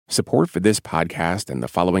Support for this podcast and the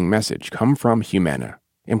following message come from Humana.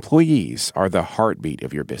 Employees are the heartbeat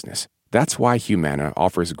of your business. That's why Humana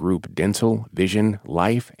offers group dental, vision,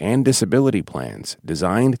 life, and disability plans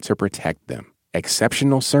designed to protect them.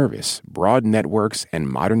 Exceptional service, broad networks, and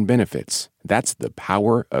modern benefits. That's the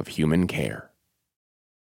power of human care.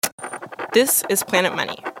 This is Planet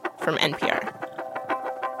Money from NPR.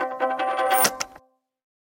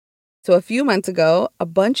 So a few months ago, a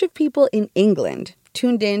bunch of people in England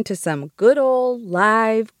tuned in to some good old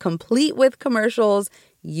live, complete with commercials,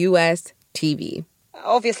 U.S. TV.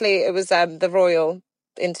 Obviously, it was the royal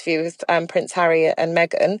interview with Prince Harry and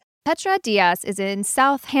Meghan. Petra Diaz is in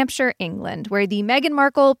South Hampshire, England, where the Meghan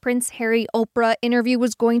Markle, Prince Harry, Oprah interview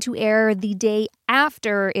was going to air the day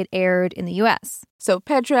after it aired in the U.S. So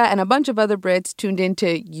Petra and a bunch of other Brits tuned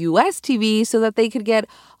into U.S. TV so that they could get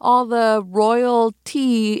all the royal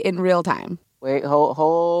tea in real time. Wait,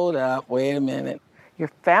 hold up, wait a minute. Your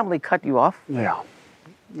family cut you off? Yeah,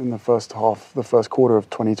 in the first quarter of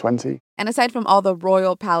 2020. And aside from all the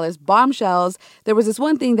royal palace bombshells, there was this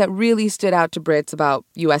one thing that really stood out to Brits about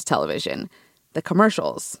U.S. television. The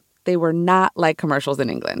commercials. They were not like commercials in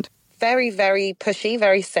England. Very, very pushy,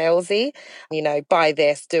 very salesy. You know, buy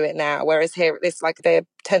this, do it now. Whereas here, it's like they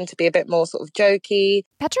tend to be a bit more sort of jokey.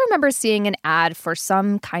 Petra remembers seeing an ad for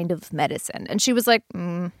some kind of medicine, and she was like,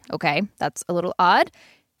 okay, that's a little odd.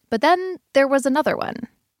 But then there was another one.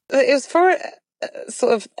 It was for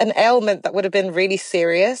sort of an ailment that would have been really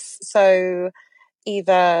serious. So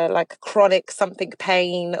either like chronic something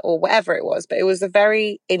pain or whatever it was. But it was a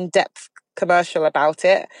very in-depth commercial about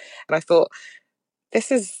it. And I thought,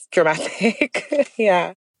 this is dramatic.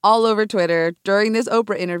 Yeah. All over Twitter, during this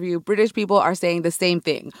Oprah interview, British people are saying the same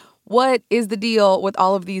thing. What is the deal with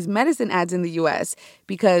all of these medicine ads in the U.S.?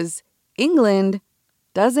 Because England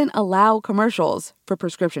doesn't allow commercials for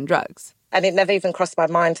prescription drugs. And it never even crossed my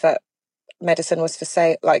mind that medicine was for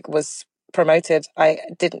sale, like was promoted.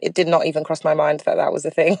 It did not even cross my mind that that was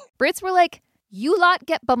a thing. Brits were like, you lot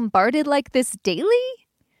get bombarded like this daily?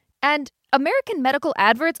 And American medical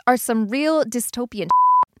adverts are some real dystopian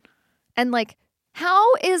And like,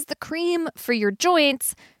 how is the cream for your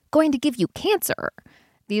joints going to give you cancer?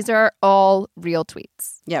 These are all real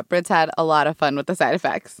tweets. Yeah, Brits had a lot of fun with the side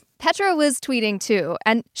effects. Petra was tweeting too,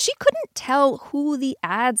 and she couldn't tell who the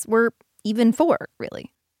ads were even for,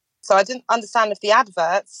 really. So I didn't understand if the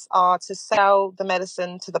adverts are to sell the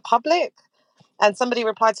medicine to the public. And somebody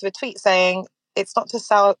replied to a tweet saying, it's not to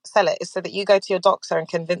sell it, it's so that you go to your doctor and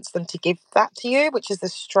convince them to give that to you, which is the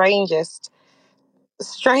strangest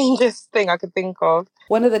thing I could think of.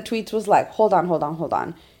 One of the tweets was like, hold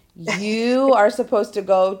on. You are supposed to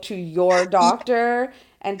go to your doctor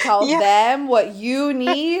and tell them what you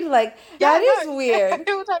need? Like, that is weird. I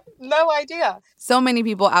would have no idea. So many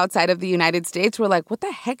people outside of the United States were like, what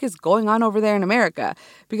the heck is going on over there in America?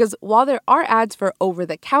 Because while there are ads for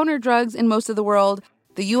over-the-counter drugs in most of the world,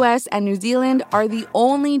 the U.S. and New Zealand are the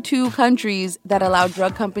only two countries that allow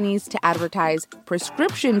drug companies to advertise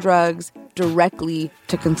prescription drugs directly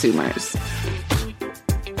to consumers.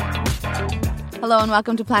 Hello and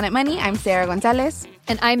welcome to Planet Money. I'm Sarah Gonzalez.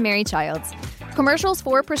 And I'm Mary Childs. Commercials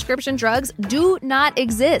for prescription drugs do not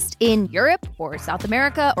exist in Europe or South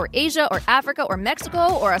America or Asia or Africa or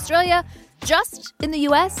Mexico or Australia, just in the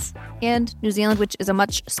U.S. and New Zealand, which is a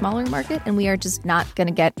much smaller market, and we are just not going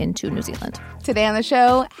to get into New Zealand. Today on the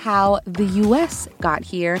show, how the U.S. got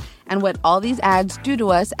here and what all these ads do to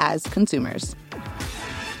us as consumers.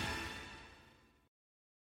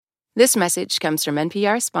 This message comes from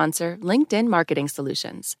NPR sponsor LinkedIn Marketing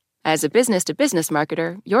Solutions. As a business-to-business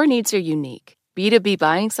marketer, your needs are unique. B2B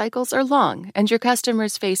buying cycles are long, and your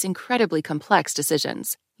customers face incredibly complex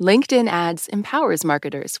decisions. LinkedIn Ads empowers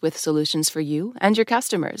marketers with solutions for you and your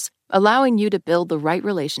customers, allowing you to build the right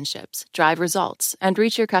relationships, drive results, and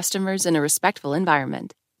reach your customers in a respectful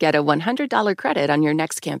environment. Get a $100 credit on your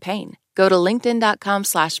next campaign. Go to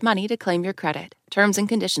linkedin.com/money to claim your credit. Terms and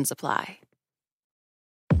conditions apply.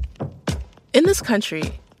 In this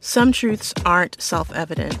country, some truths aren't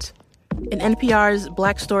self-evident. In NPR's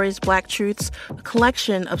Black Stories, Black Truths, a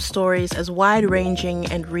collection of stories as wide-ranging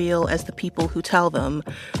and real as the people who tell them,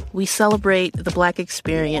 we celebrate the Black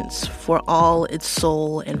experience for all its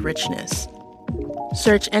soul and richness.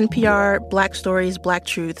 Search NPR Black Stories, Black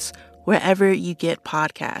Truths wherever you get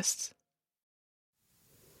podcasts.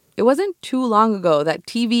 It wasn't too long ago that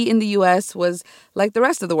TV in the U.S. was like the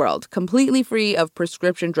rest of the world, completely free of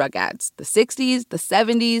prescription drug ads. The 60s, the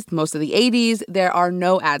 70s, most of the 80s, there are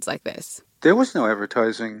no ads like this. There was no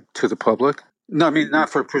advertising to the public. No, I mean, not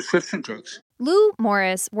for prescription drugs. Lou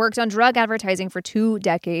Morris worked on drug advertising for 2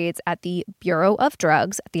 decades at the Bureau of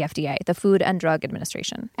Drugs at the FDA, the Food and Drug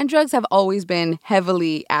Administration. And drugs have always been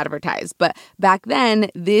heavily advertised. But back then,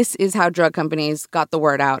 this is how drug companies got the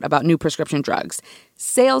word out about new prescription drugs.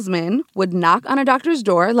 Salesmen would knock on a doctor's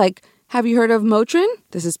door like, "Have you heard of Motrin?"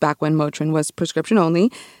 This is back when Motrin was prescription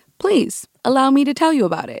only. "Please, allow me to tell you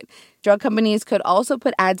about it." Drug companies could also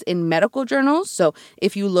put ads in medical journals. So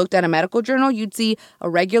if you looked at a medical journal, you'd see a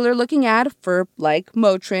regular-looking ad for, like,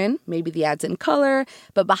 Motrin. Maybe the ad's in color.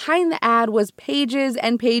 But behind the ad was pages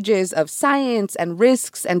and pages of science and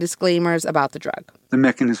risks and disclaimers about the drug. The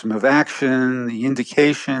mechanism of action, the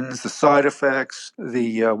indications, the side effects,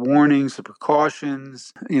 the warnings, the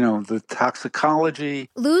precautions, the toxicology.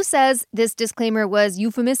 Lou says this disclaimer was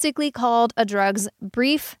euphemistically called a drug's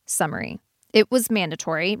brief summary. It was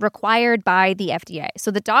mandatory, required by the FDA,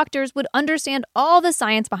 so the doctors would understand all the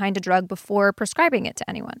science behind a drug before prescribing it to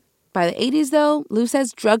anyone. By the 80s, though, Lou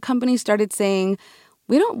says drug companies started saying,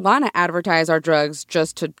 "We don't want to advertise our drugs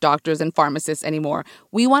just to doctors and pharmacists anymore.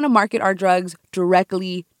 We want to market our drugs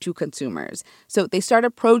directly to consumers." So they start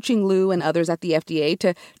approaching Lou and others at the FDA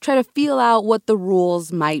to try to feel out what the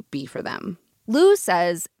rules might be for them. Lou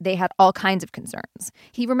says they had all kinds of concerns.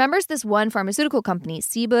 He remembers this one pharmaceutical company,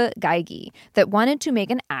 Ciba Geigy, that wanted to make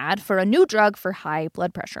an ad for a new drug for high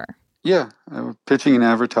blood pressure. Yeah, pitching an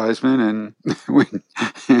advertisement, and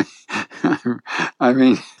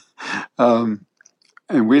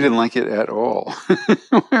and we didn't like it at all.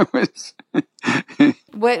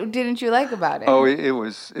 What didn't you like about it? Oh, it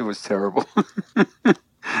was terrible.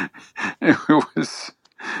 It was.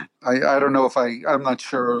 I don't know if I'm not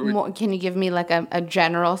sure. Can you give me like a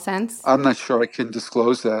general sense? I'm not sure I can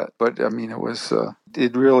disclose that, but I mean, it was,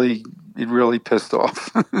 it really pissed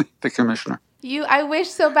off the commissioner. I wish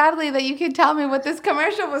so badly that you could tell me what this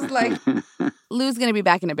commercial was like. Lou's going to be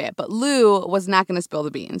back in a bit, but Lou was not going to spill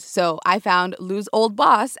the beans. So I found Lou's old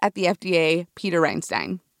boss at the FDA, Peter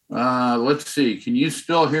Reinstein. Let's see. Can you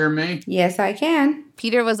still hear me? Yes, I can.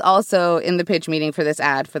 Peter was also in the pitch meeting for this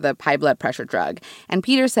ad for the high blood pressure drug. And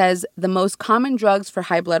Peter says the most common drugs for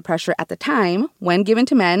high blood pressure at the time, when given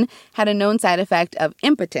to men, had a known side effect of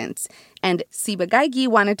impotence. And Ciba Geigy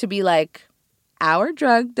wanted to be like, our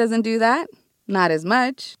drug doesn't do that. Not as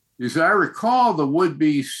much. As I recall, the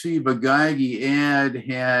would-be Ciba Geigy ad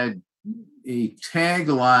had a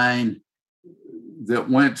tagline that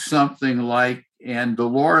went something like, "And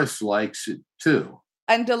Dolores likes it too."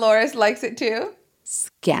 And Dolores likes it too?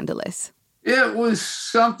 Scandalous. It was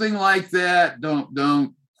something like that.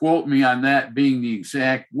 Don't quote me on that being the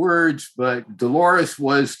exact words, but Dolores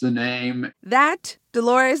was the name. That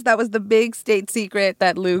Dolores, that was the big state secret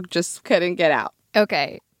that Luke just couldn't get out.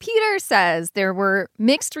 Okay. Peter says there were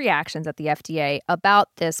mixed reactions at the FDA about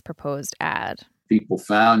this proposed ad. People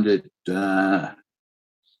found it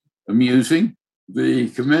amusing. The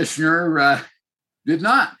commissioner did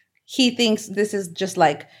not. He thinks this is just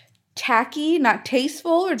like tacky, not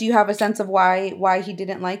tasteful, or do you have a sense of why he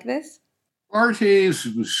didn't like this? Ortiz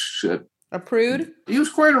was a prude. He was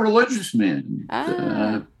quite a religious man.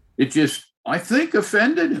 It just, I think,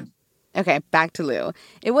 offended him. Okay, back to Lou.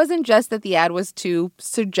 It wasn't just that the ad was too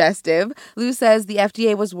suggestive. Lou says the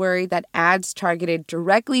FDA was worried that ads targeted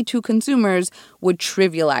directly to consumers would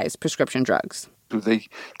trivialize prescription drugs. They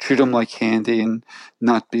treat them like candy and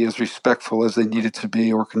not be as respectful as they needed to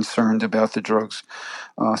be or concerned about the drug's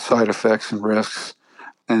side effects and risks.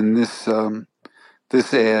 And this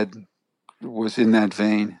ad was in that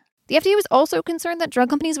vein. The FDA was also concerned that drug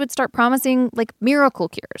companies would start promising like miracle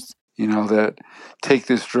cures. That take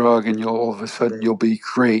this drug and all of a sudden you'll be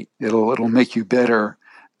great. It'll make you better,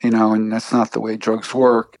 and that's not the way drugs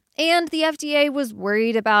work. And the FDA was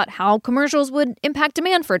worried about how commercials would impact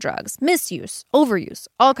demand for drugs, misuse, overuse,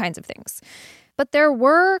 all kinds of things. But there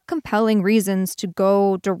were compelling reasons to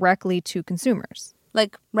go directly to consumers.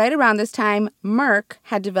 Like right around this time, Merck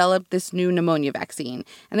had developed this new pneumonia vaccine.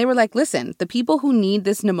 And they were like, listen, the people who need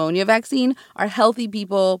this pneumonia vaccine are healthy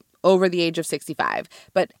people over the age of 65.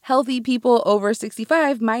 But healthy people over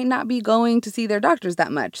 65 might not be going to see their doctors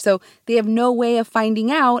that much. So they have no way of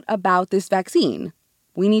finding out about this vaccine.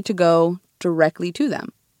 We need to go directly to them.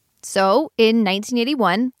 So in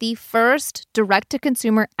 1981, the first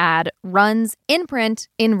direct-to-consumer ad runs in print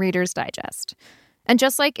in Reader's Digest. And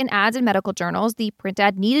just like in ads in medical journals, the print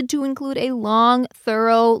ad needed to include a long,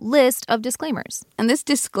 thorough list of disclaimers. And this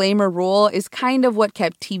disclaimer rule is kind of what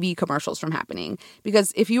kept TV commercials from happening.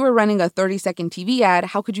 Because if you were running a 30-second TV ad,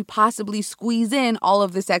 how could you possibly squeeze in all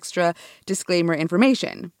of this extra disclaimer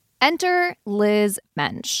information? Enter Liz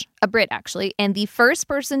Mensch, a Brit actually, and the first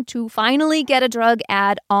person to finally get a drug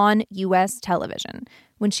ad on U.S. television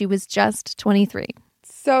when she was just 23.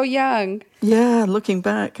 So young. Yeah, looking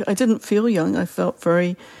back, I didn't feel young. I felt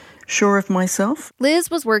very sure of myself.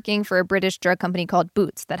 Liz was working for a British drug company called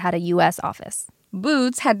Boots that had a U.S. office.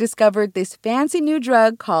 Boots had discovered this fancy new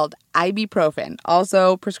drug called ibuprofen,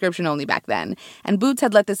 also prescription only back then. And Boots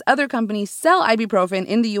had let this other company sell ibuprofen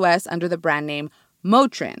in the U.S. under the brand name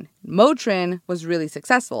Motrin. Motrin was really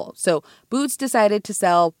successful, so Boots decided to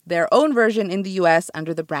sell their own version in the U.S.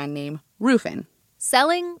 under the brand name Rufen.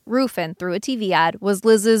 Selling Rufen through a TV ad was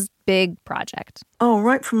Liz's big project. Oh,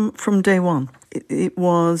 right from day one. It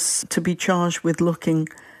was to be charged with looking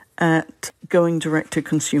at going direct to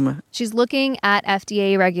consumer. She's looking at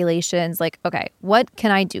FDA regulations like, okay, what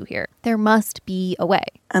can I do here? There must be a way.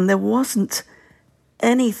 And there wasn't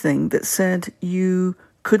anything that said you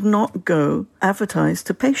could not go advertise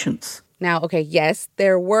to patients. Now, okay, yes,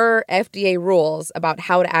 there were FDA rules about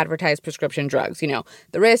how to advertise prescription drugs. You know,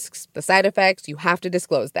 the risks, the side effects, you have to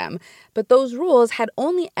disclose them. But those rules had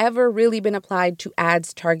only ever really been applied to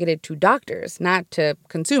ads targeted to doctors, not to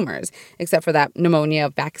consumers, except for that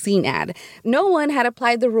pneumonia vaccine ad. No one had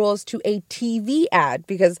applied the rules to a TV ad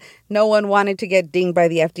because no one wanted to get dinged by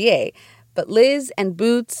the FDA. But Liz and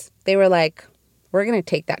Boots, they were like, we're going to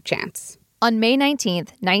take that chance. On May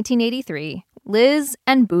 19th, 1983, Liz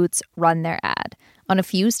and Boots run their ad on a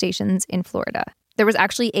few stations in Florida. There was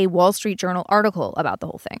actually a Wall Street Journal article about the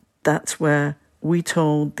whole thing. That's where we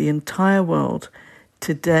told the entire world,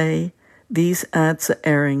 today these ads are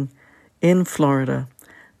airing in Florida,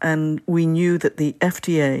 and we knew that the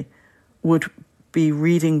FDA would be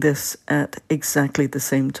reading this at exactly the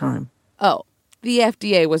same time. Oh, the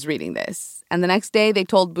FDA was reading this. And the next day they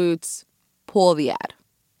told Boots, pull the ad.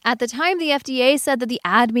 At the time, the FDA said that the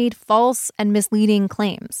ad made false and misleading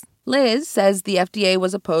claims. Liz says the FDA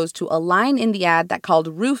was opposed to a line in the ad that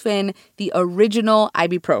called Rufen the original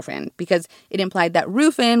ibuprofen because it implied that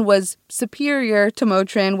Rufen was superior to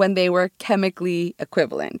Motrin when they were chemically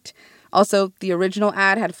equivalent. Also, the original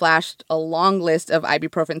ad had flashed a long list of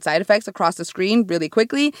ibuprofen side effects across the screen really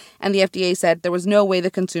quickly, and the FDA said there was no way the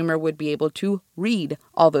consumer would be able to read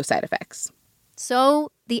all those side effects.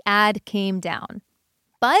 So the ad came down.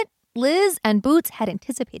 But Liz and Boots had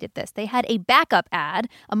anticipated this. They had a backup ad,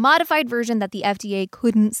 a modified version that the FDA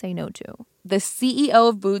couldn't say no to. The CEO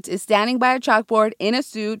of Boots is standing by a chalkboard in a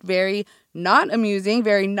suit, very not amusing,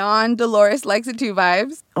 very non-Dolores Likes It Too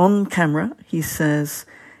vibes. On camera, he says,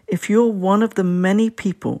 if you're one of the many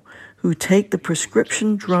people who take the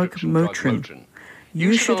prescription drug Motrin,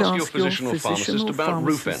 you should ask your physician or pharmacist about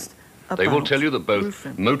Rufen. They will tell you that both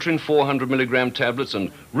Motrin 400 milligram tablets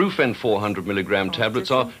and Rufen 400 milligram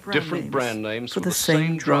tablets are different brand names for the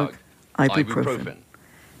same drug, ibuprofen.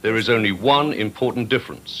 There is only one important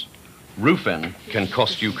difference. Rufen can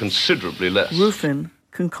cost you considerably less. Rufen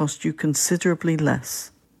can cost you considerably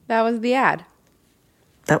less. That was the ad.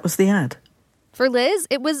 That was the ad. For Liz,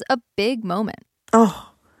 it was a big moment.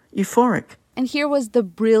 Oh, euphoric. And here was the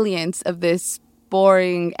brilliance of this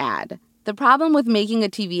boring ad. The problem with making a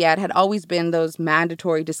TV ad had always been those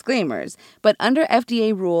mandatory disclaimers. But under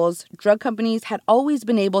FDA rules, drug companies had always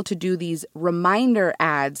been able to do these reminder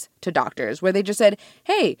ads to doctors where they just said,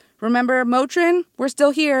 hey, remember Motrin? We're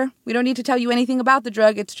still here. We don't need to tell you anything about the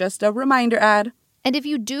drug. It's just a reminder ad. And if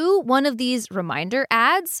you do one of these reminder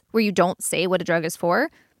ads where you don't say what a drug is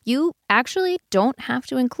for, you actually don't have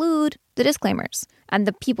to include the disclaimers. And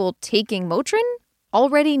the people taking Motrin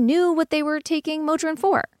already knew what they were taking Motrin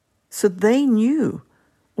for. So they knew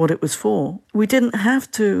what it was for. We didn't have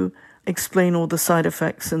to explain all the side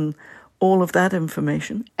effects and all of that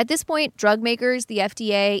information. At this point, drug makers, the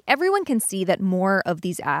FDA, everyone can see that more of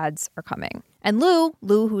these ads are coming. And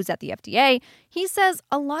Lou, who's at the FDA, he says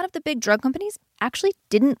a lot of the big drug companies actually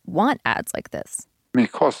didn't want ads like this. I mean,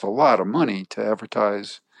 it costs a lot of money to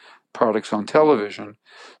advertise products on television.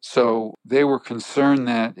 So they were concerned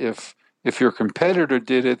that if your competitor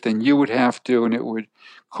did it, then you would have to, and it would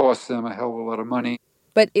cost them a hell of a lot of money.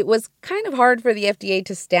 But it was kind of hard for the FDA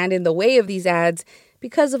to stand in the way of these ads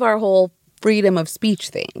because of our whole freedom of speech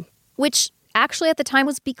thing. Which actually at the time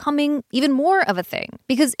was becoming even more of a thing.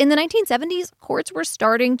 Because in the 1970s, courts were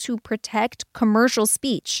starting to protect commercial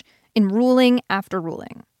speech in ruling after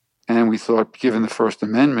ruling. And we thought, given the First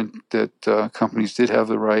Amendment, that companies did have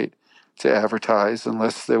the right to advertise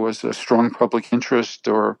unless there was a strong public interest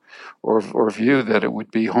or view that it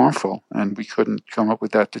would be harmful, and we couldn't come up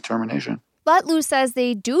with that determination. But Lou says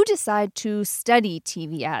they do decide to study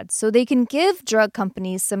TV ads so they can give drug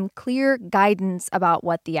companies some clear guidance about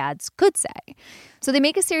what the ads could say. So they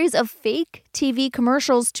make a series of fake TV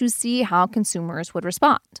commercials to see how consumers would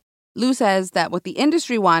respond. Lou says that what the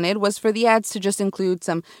industry wanted was for the ads to just include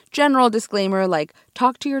some general disclaimer like,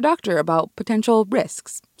 talk to your doctor about potential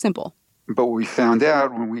risks. Simple. But we found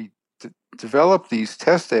out when we developed these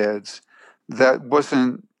test ads, that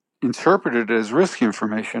wasn't interpreted as risk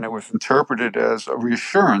information. It was interpreted as a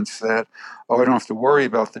reassurance that, I don't have to worry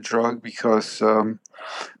about the drug because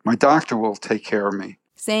my doctor will take care of me.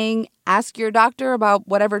 Saying, ask your doctor about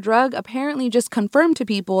whatever drug apparently just confirmed to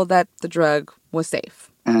people that the drug was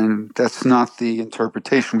safe. And that's not the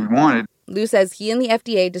interpretation we wanted. Lou says he and the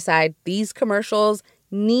FDA decide these commercials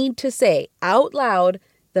need to say out loud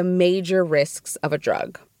the major risks of a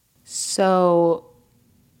drug. So,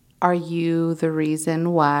 are you the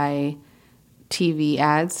reason why TV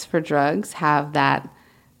ads for drugs have that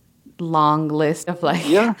long list of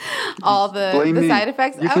all the side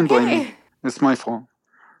effects? You can blame me. It's my fault.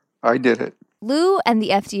 I did it. Lou and the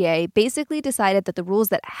FDA basically decided that the rules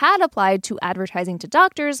that had applied to advertising to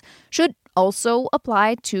doctors should also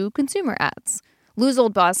apply to consumer ads. Lou's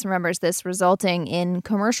old boss remembers this resulting in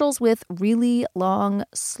commercials with really long,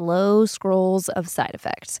 slow scrolls of side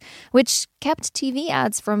effects, which kept TV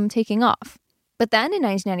ads from taking off. But then in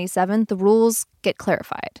 1997, the rules get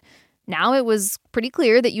clarified. Now it was pretty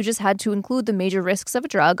clear that you just had to include the major risks of a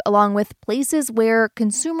drug along with places where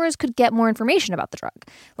consumers could get more information about the drug,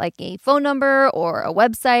 like a phone number or a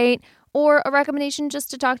website or a recommendation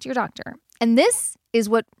just to talk to your doctor. And this is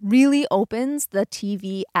what really opens the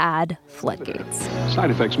TV ad floodgates. Side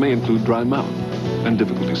effects may include dry mouth and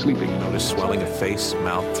difficulty sleeping. Notice swelling of face,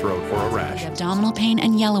 mouth, throat, or a rash. Abdominal pain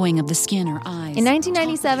and yellowing of the skin or eyes. In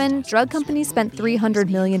 1997, drug companies spent $300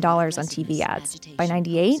 million on TV ads. By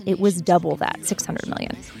 98, it was double that, $600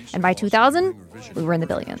 million. And by 2000, we were in the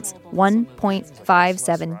billions.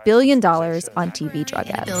 $1.57 billion on TV drug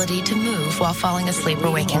ads. Ability to move while falling asleep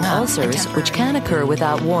or waking up. Ulcers, which can occur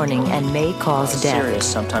without warning and may cause death. Serious,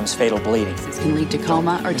 sometimes fatal bleeding. Can lead to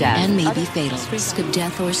coma or death. And may be fatal. Risk of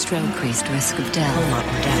death or stroke. Increased risk of death.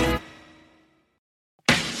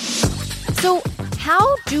 So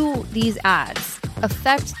how do these ads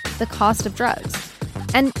affect the cost of drugs?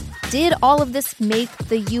 And did all of this make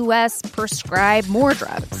the U.S. prescribe more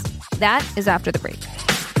drugs? That is after the break.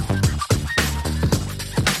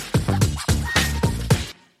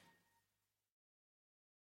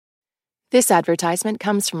 This advertisement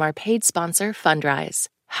comes from our paid sponsor, Fundrise.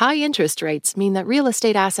 High interest rates mean that real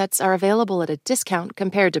estate assets are available at a discount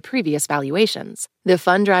compared to previous valuations. The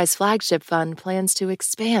Fundrise Flagship Fund plans to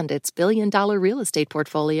expand its billion-dollar real estate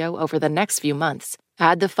portfolio over the next few months.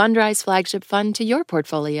 Add the Fundrise Flagship Fund to your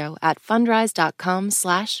portfolio at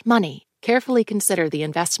fundrise.com/money. Carefully consider the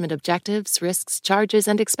investment objectives, risks, charges,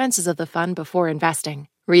 and expenses of the fund before investing.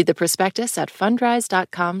 Read the prospectus at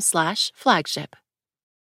fundrise.com/flagship.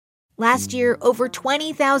 Last year, over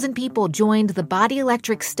 20,000 people joined the Body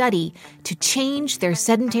Electric study to change their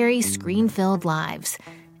sedentary, screen-filled lives.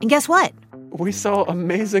 And guess what? We saw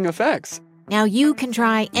amazing effects. Now you can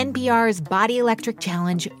try NPR's Body Electric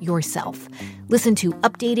Challenge yourself. Listen to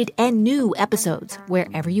updated and new episodes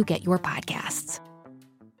wherever you get your podcasts.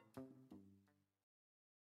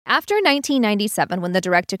 After 1997, when the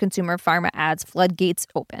direct-to-consumer pharma ads floodgates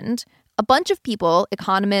opened, a bunch of people,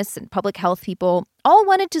 economists and public health people, all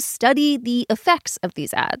wanted to study the effects of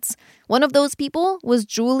these ads. One of those people was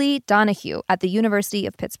Julie Donahue at the University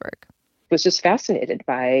of Pittsburgh. Was just fascinated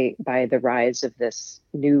by the rise of this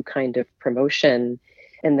new kind of promotion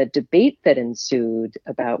and the debate that ensued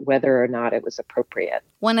about whether or not it was appropriate.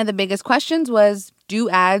 One of the biggest questions was,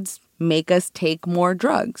 do ads make us take more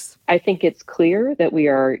drugs? I think it's clear that we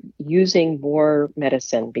are using more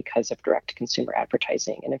medicine because of direct-to-consumer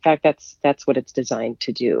advertising. And in fact, that's what it's designed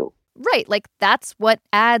to do. Right, like that's what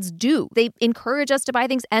ads do. They encourage us to buy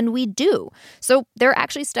things, and we do. So there are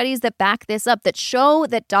actually studies that back this up that show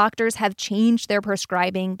that doctors have changed their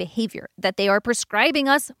prescribing behavior, that they are prescribing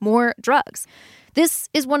us more drugs. This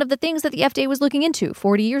is one of the things that the FDA was looking into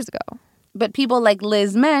 40 years ago. But people like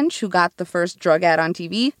Liz Mensch, who got the first drug ad on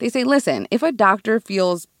TV, they say, listen, if a doctor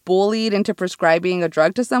feels bullied into prescribing a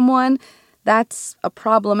drug to someone, that's a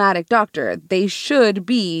problematic doctor. They should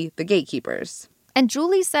be the gatekeepers. And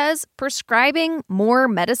Julie says prescribing more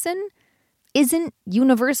medicine isn't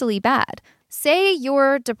universally bad. Say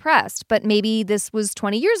you're depressed, but maybe this was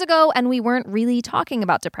 20 years ago and we weren't really talking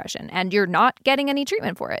about depression and you're not getting any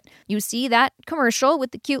treatment for it. You see that commercial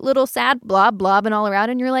with the cute little sad blob blobbing all around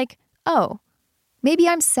and you're like, oh, maybe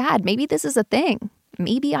I'm sad. Maybe this is a thing.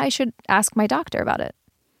 Maybe I should ask my doctor about it.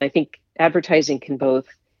 I think Advertising can both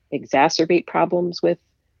exacerbate problems with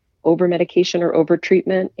over-medication or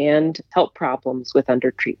over-treatment and help problems with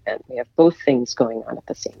under-treatment. We have both things going on at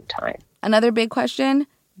the same time. Another big question,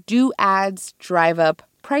 do ads drive up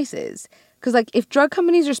prices? Because, if drug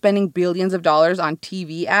companies are spending billions of dollars on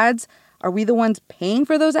TV ads, are we the ones paying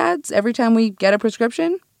for those ads every time we get a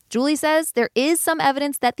prescription? Julie says there is some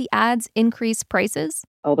evidence that the ads increase prices.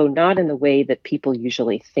 Although not in the way that people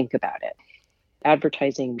usually think about it.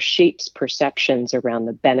 Advertising shapes perceptions around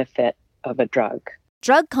the benefit of a drug.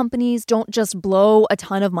 Drug companies don't just blow a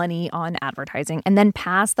ton of money on advertising and then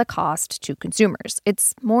pass the cost to consumers.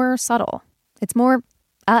 It's more subtle. It's more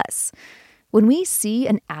us. When we see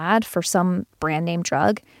an ad for some brand name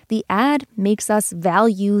drug, the ad makes us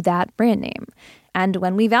value that brand name. And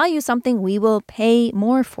when we value something, we will pay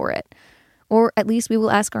more for it. Or at least we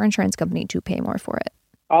will ask our insurance company to pay more for it.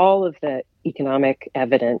 All of the economic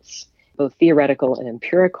evidence, both theoretical and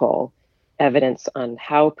empirical evidence on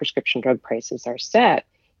how prescription drug prices are set,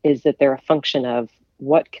 is that they're a function of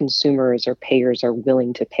what consumers or payers are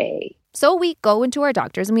willing to pay. So we go into our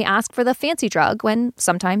doctors and we ask for the fancy drug when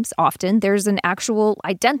sometimes, often, there's an actual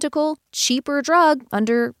identical, cheaper drug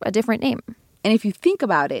under a different name. And if you think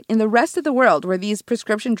about it, in the rest of the world where these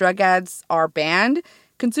prescription drug ads are banned,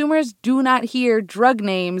 consumers do not hear drug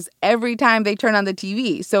names every time they turn on the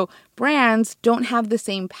TV. So brands don't have the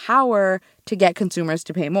same power to get consumers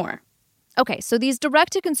to pay more. Okay, so these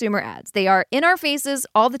direct-to-consumer ads, they are in our faces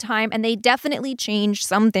all the time, and they definitely change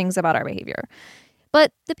some things about our behavior.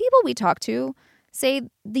 But the people we talk to say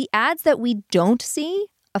the ads that we don't see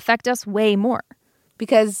affect us way more.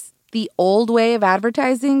 Because the old way of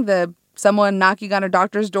advertising, the someone knocking on a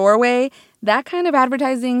doctor's doorway, that kind of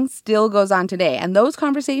advertising still goes on today. And those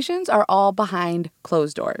conversations are all behind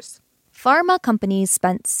closed doors. Pharma companies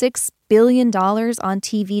spent $6 billion on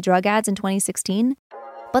TV drug ads in 2016.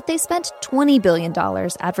 But they spent $20 billion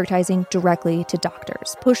advertising directly to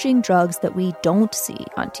doctors, pushing drugs that we don't see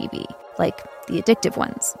on TV, like the addictive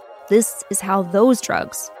ones. This is how those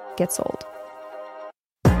drugs get sold.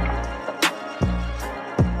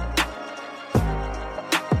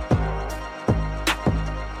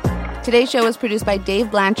 Today's show was produced by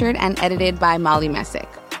Dave Blanchard and edited by Molly Messick.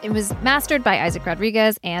 It was mastered by Isaac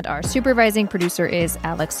Rodriguez, and our supervising producer is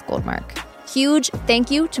Alex Goldmark. Huge thank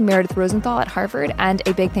you to Meredith Rosenthal at Harvard, and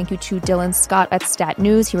a big thank you to Dylan Scott at Stat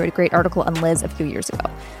News. He wrote a great article on Liz a few years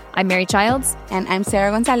ago. I'm Mary Childs. And I'm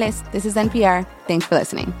Sarah Gonzalez. This is NPR. Thanks for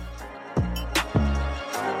listening.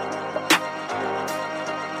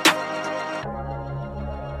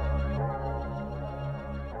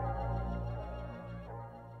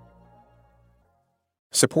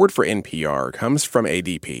 Support for NPR comes from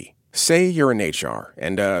ADP. Say you're in HR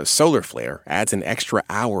and a solar flare adds an extra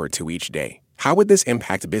hour to each day. How would this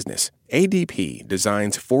impact business? ADP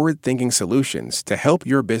designs forward-thinking solutions to help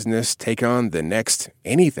your business take on the next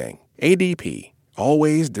anything. ADP,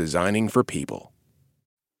 always designing for people.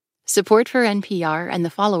 Support for NPR and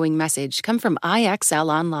the following message come from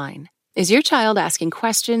IXL Online. Is your child asking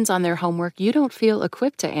questions on their homework you don't feel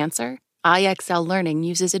equipped to answer? IXL Learning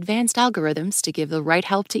uses advanced algorithms to give the right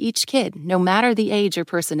help to each kid, no matter the age or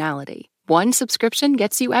personality. One subscription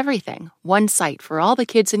gets you everything. One site for all the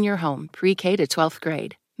kids in your home, pre-K to 12th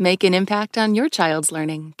grade. Make an impact on your child's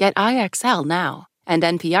learning. Get IXL now. And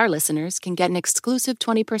NPR listeners can get an exclusive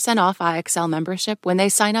 20% off IXL membership when they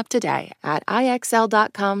sign up today at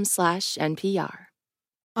IXL.com/NPR.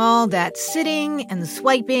 All that sitting and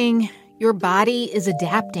swiping, your body is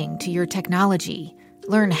adapting to your technology.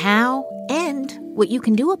 Learn how and what you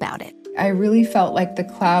can do about it. I really felt like the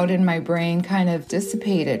cloud in my brain kind of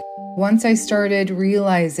dissipated. Once I started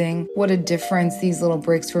realizing what a difference these little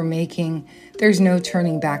breaks were making, there's no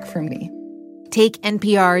turning back for me. Take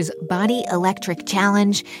NPR's Body Electric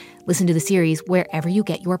Challenge. Listen to the series wherever you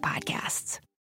get your podcasts.